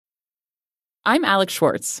I'm Alex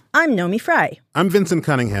Schwartz. I'm Nomi Fry. I'm Vincent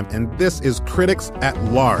Cunningham, and this is Critics at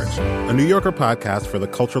Large, a New Yorker podcast for the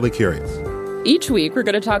culturally curious. Each week, we're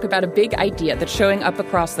going to talk about a big idea that's showing up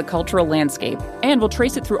across the cultural landscape, and we'll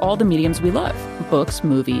trace it through all the mediums we love. Books,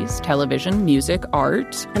 movies, television, music,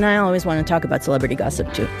 art. And I always want to talk about celebrity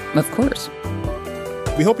gossip, too. Of course.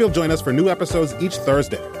 We hope you'll join us for new episodes each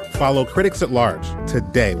Thursday. Follow Critics at Large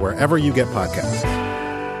today, wherever you get podcasts.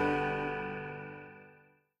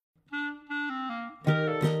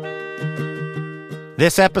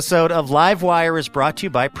 This episode of Livewire is brought to you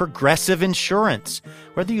by Progressive Insurance.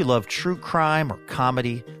 Whether you love true crime or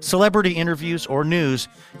comedy, celebrity interviews, or news,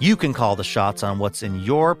 you can call the shots on what's in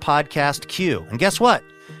your podcast queue. And guess what?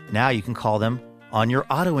 Now you can call them on your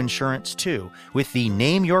auto insurance, too, with the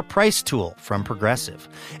Name Your Price tool from Progressive.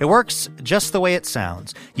 It works just the way it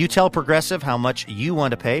sounds. You tell Progressive how much you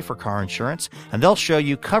want to pay for car insurance, and they'll show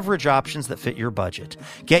you coverage options that fit your budget.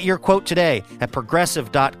 Get your quote today at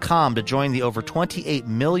Progressive.com to join the over 28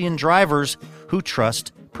 million drivers who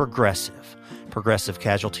trust Progressive. Progressive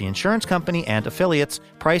Casualty Insurance Company and affiliates.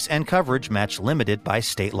 Price and coverage match limited by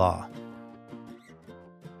state law.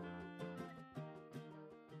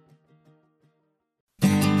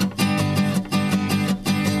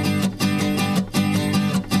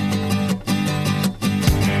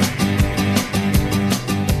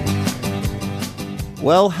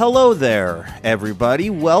 Well, hello there, everybody.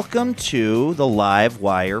 Welcome to the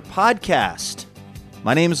Livewire podcast.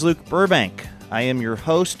 My name is Luke Burbank. I am your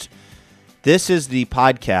host. This is the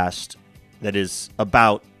podcast that is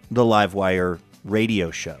about the Livewire radio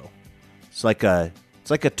show. It's like a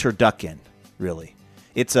turducken, really.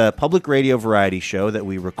 It's a public radio variety show that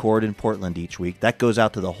we record in Portland each week. That goes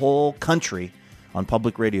out to the whole country on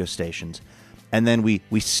public radio stations. And then we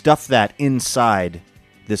stuff that inside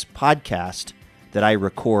this podcast that I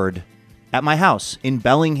record at my house in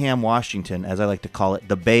Bellingham, Washington, as I like to call it,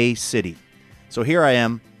 the Bay City. So here I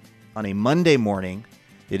am on a Monday morning.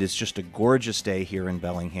 It is just a gorgeous day here in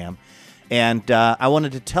Bellingham. And I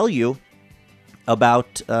wanted to tell you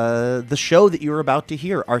about the show that you're about to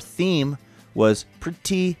hear. Our theme was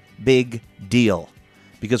Pretty Big Deal,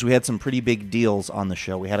 because we had some pretty big deals on the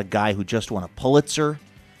show. We had a guy who just won a Pulitzer,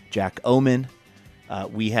 Jack Oman.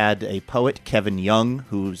 We had a poet, Kevin Young,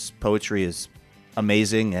 whose poetry is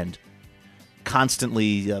amazing and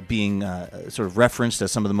constantly being sort of referenced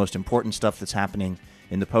as some of the most important stuff that's happening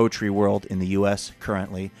in the poetry world in the U.S.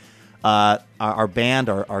 currently. Our band,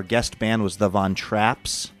 our guest band, was the Von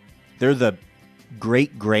Trapps. They're the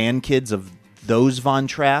great-grandkids of those Von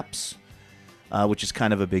Trapps, which is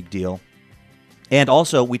kind of a big deal. And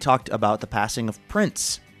also, we talked about the passing of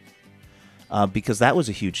Prince, because that was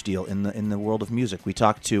a huge deal in the world of music. We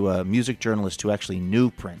talked to a music journalist who actually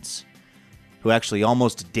knew Prince, who actually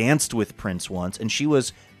almost danced with Prince once, and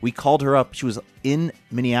we called her up. She was in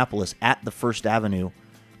Minneapolis at the First Avenue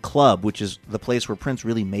Club, which is the place where Prince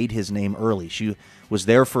really made his name early. She was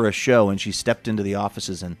there for a show, and she stepped into the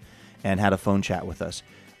offices and had a phone chat with us.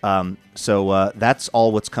 So that's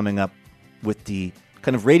all what's coming up with the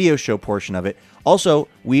kind of radio show portion of it. Also,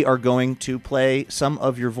 we are going to play some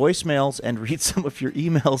of your voicemails and read some of your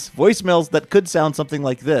emails. Voicemails that could sound something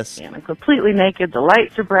like this. And I'm completely naked. The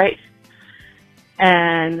lights are bright.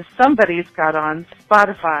 And somebody's got on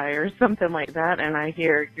Spotify or something like that, and I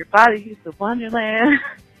hear, your body is a wonderland.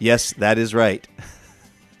 Yes, that is right.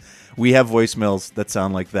 We have voicemails that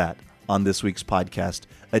sound like that on this week's podcast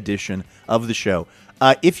edition of the show.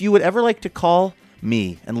 If you would ever like to call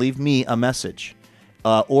me and leave me a message,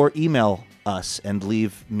 or email us and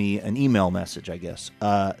leave me an email message, I guess,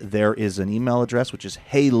 there is an email address, which is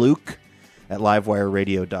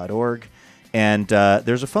heyluke@livewireradio.org. And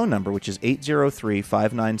there's a phone number, which is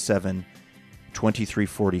 803-597-2346.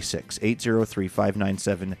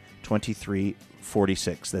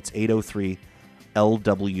 803-597-2346. That's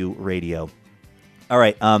 803-LW-RADIO. All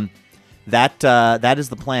right, that is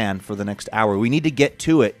the plan for the next hour. We need to get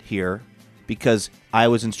to it here because I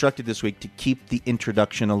was instructed this week to keep the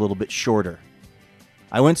introduction a little bit shorter.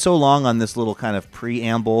 I went so long on this little kind of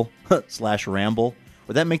preamble / ramble.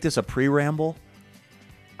 Would that make this a pre-ramble?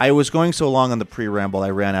 I was going so long on the pre-ramble, I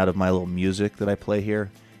ran out of my little music that I play here.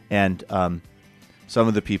 And some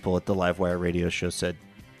of the people at the Livewire radio show said,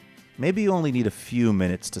 maybe you only need a few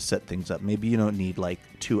minutes to set things up. Maybe you don't need like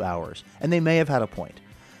 2 hours. And they may have had a point.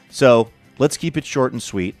 So let's keep it short and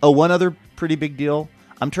sweet. Oh, one other pretty big deal.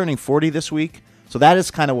 I'm turning 40 this week. So that is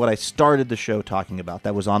kind of what I started the show talking about.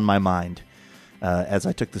 That was on my mind as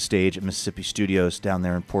I took the stage at Mississippi Studios down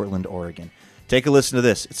there in Portland, Oregon. Take a listen to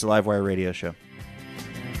this. It's the Livewire radio show.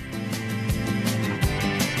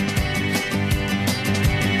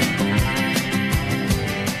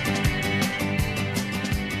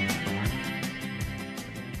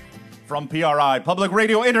 from PRI, Public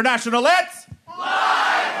Radio International, it's LiveWire!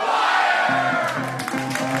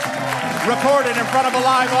 Recorded in front of a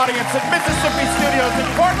live audience at Mississippi Studios in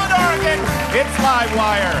Portland, Oregon, it's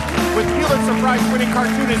LiveWire, with Pulitzer Prize-winning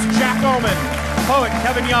cartoonist Jack Oman, poet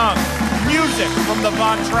Kevin Young, music from the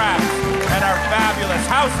Von Trapps, and our fabulous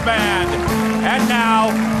house band. And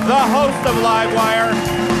now, the host of LiveWire,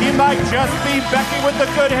 he might just be Becky with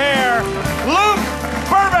the good hair, Luke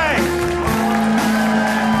Burbank!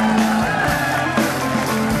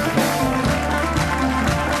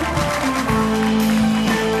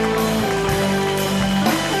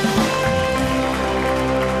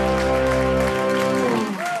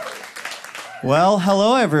 Well,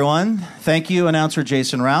 hello, everyone. Thank you, announcer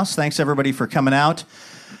Jason Rouse. Thanks, everybody, for coming out.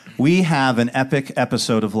 We have an epic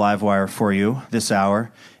episode of LiveWire for you this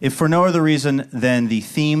hour, if for no other reason than the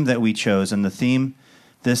theme that we chose. And the theme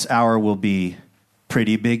this hour will be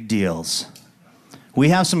pretty big deals. We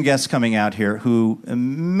have some guests coming out here who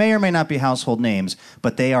may or may not be household names,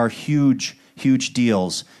 but they are huge, huge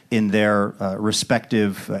deals in their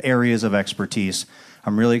respective areas of expertise.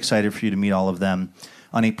 I'm really excited for you to meet all of them.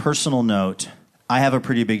 On a personal note, I have a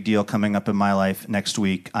pretty big deal coming up in my life next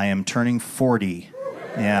week. I am turning 40.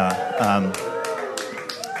 Yeah.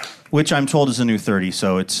 Which I'm told is a new 30,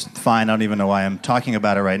 so it's fine. I don't even know why I'm talking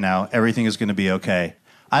about it right now. Everything is going to be okay.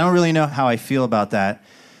 I don't really know how I feel about that.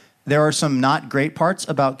 There are some not great parts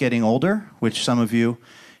about getting older, which some of you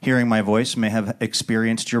hearing my voice may have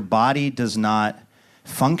experienced. Your body does not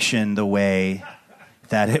function the way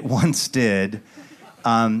that it once did.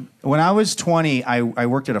 When I was 20, I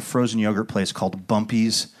worked at a frozen yogurt place called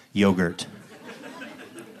Bumpy's Yogurt.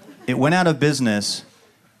 It went out of business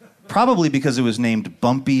probably because it was named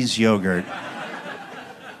Bumpy's Yogurt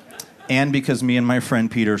and because me and my friend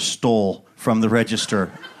Peter stole from the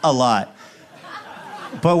register a lot.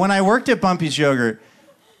 But when I worked at Bumpy's Yogurt,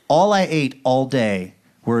 all I ate all day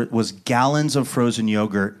was gallons of frozen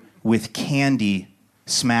yogurt with candy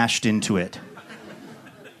smashed into it.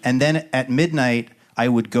 And then at midnight, I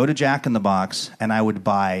would go to Jack in the Box and I would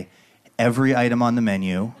buy every item on the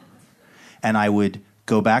menu, and I would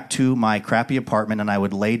go back to my crappy apartment and I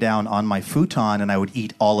would lay down on my futon and I would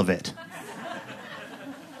eat all of it.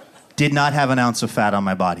 Did not have an ounce of fat on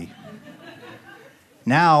my body.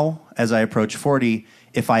 Now, as I approach 40,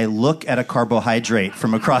 if I look at a carbohydrate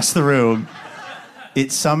from across the room,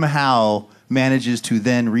 it somehow manages to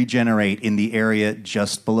then regenerate in the area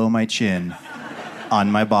just below my chin on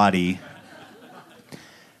my body.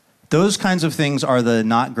 Those kinds of things are the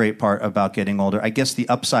not great part about getting older. I guess the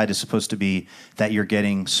upside is supposed to be that you're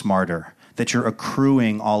getting smarter, that you're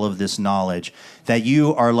accruing all of this knowledge, that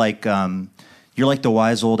you are like, you're like the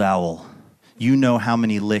wise old owl. You know how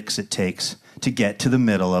many licks it takes to get to the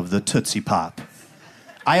middle of the Tootsie Pop.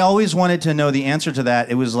 I always wanted to know the answer to that.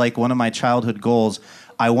 It was like one of my childhood goals.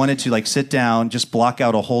 I wanted to sit down, just block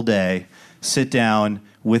out a whole day, sit down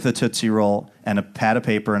with a Tootsie Roll and a pad of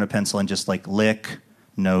paper and a pencil and just lick,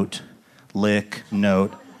 note,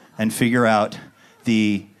 and figure out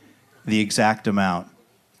the exact amount.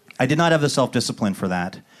 I did not have the self-discipline for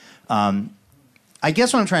that. I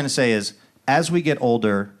guess what I'm trying to say is, as we get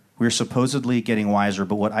older, we're supposedly getting wiser,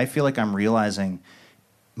 but what I feel like I'm realizing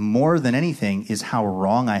more than anything is how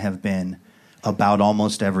wrong I have been about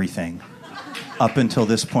almost everything up until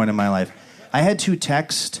this point in my life. I had to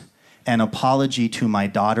text an apology to my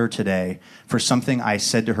daughter today for something I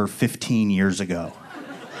said to her 15 years ago.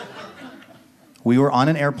 We were on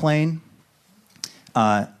an airplane.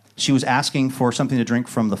 She was asking for something to drink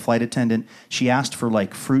from the flight attendant. She asked for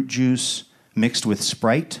fruit juice mixed with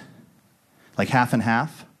Sprite, half and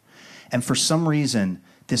half. And for some reason,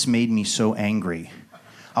 this made me so angry.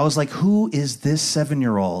 I was like, who is this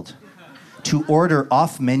 7-year-old to order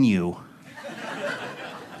off menu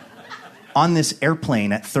on this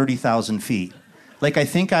airplane at 30,000 feet? I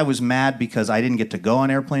think I was mad because I didn't get to go on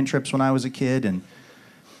airplane trips when I was a kid, and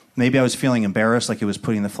maybe I was feeling embarrassed, like it was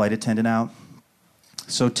putting the flight attendant out.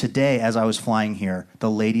 So today, as I was flying here,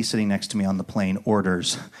 the lady sitting next to me on the plane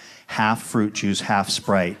orders half fruit juice, half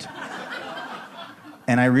Sprite.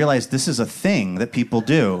 And I realized this is a thing that people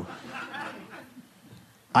do.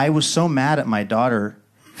 I was so mad at my daughter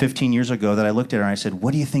 15 years ago that I looked at her and I said,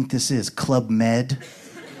 "What do you think this is, Club Med?"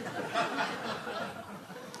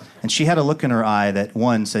 And she had a look in her eye that,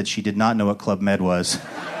 one, said she did not know what Club Med was,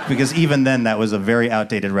 because even then that was a very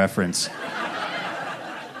outdated reference.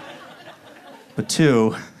 But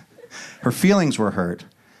two, her feelings were hurt.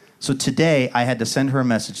 So today I had to send her a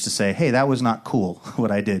message to say, hey, that was not cool,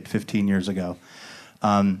 what I did 15 years ago.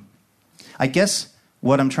 I guess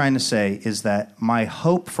what I'm trying to say is that my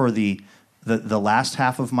hope for the last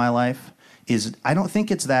half of my life is I don't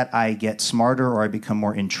think it's that I get smarter or I become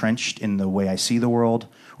more entrenched in the way I see the world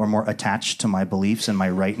or more attached to my beliefs and my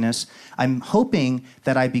rightness. I'm hoping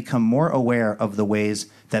that I become more aware of the ways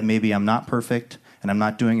that maybe I'm not perfect and I'm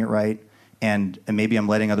not doing it right and maybe I'm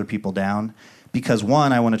letting other people down. Because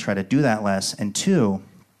one, I want to try to do that less. And two,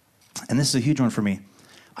 and this is a huge one for me,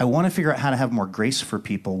 I want to figure out how to have more grace for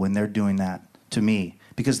people when they're doing that to me.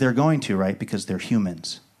 Because they're going to, right? Because they're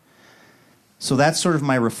humans. So that's sort of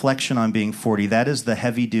my reflection on being 40. That is the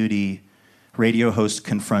heavy-duty radio host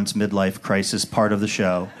confronts midlife crisis part of the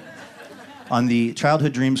show. On the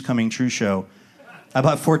Childhood Dreams Coming True show, I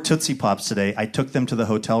bought 4 Tootsie Pops today. I took them to the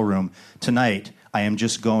hotel room. Tonight, I am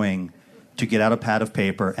just going to get out a pad of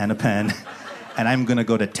paper and a pen, and I'm going to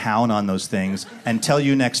go to town on those things and tell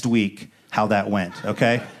you next week how that went,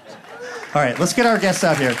 okay? All right, let's get our guests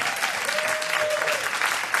out here.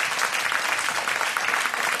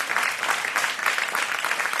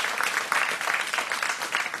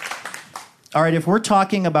 All right, if we're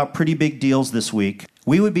talking about pretty big deals this week,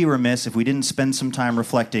 we would be remiss if we didn't spend some time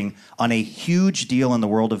reflecting on a huge deal in the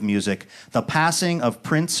world of music, the passing of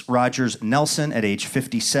Prince Rogers Nelson at age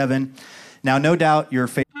 57. Now, no doubt your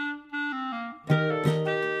favorite...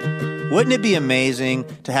 Wouldn't it be amazing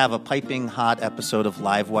to have a piping hot episode of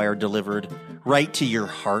Livewire delivered right to your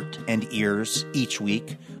heart and ears each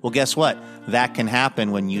week? Well, guess what? That can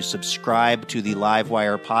happen when you subscribe to the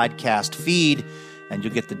Livewire podcast feed, and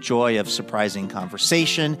you'll get the joy of surprising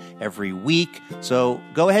conversation every week. So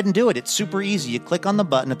go ahead and do it. It's super easy. You click on the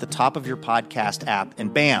button at the top of your podcast app,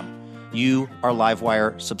 and bam, you are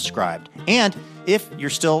Livewire subscribed. And if you're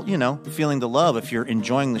still, feeling the love, if you're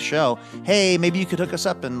enjoying the show, hey, maybe you could hook us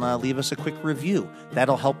up and leave us a quick review.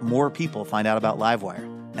 That'll help more people find out about Livewire.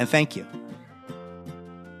 And thank you.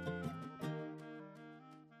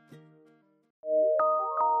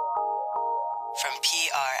 From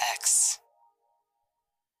PRX.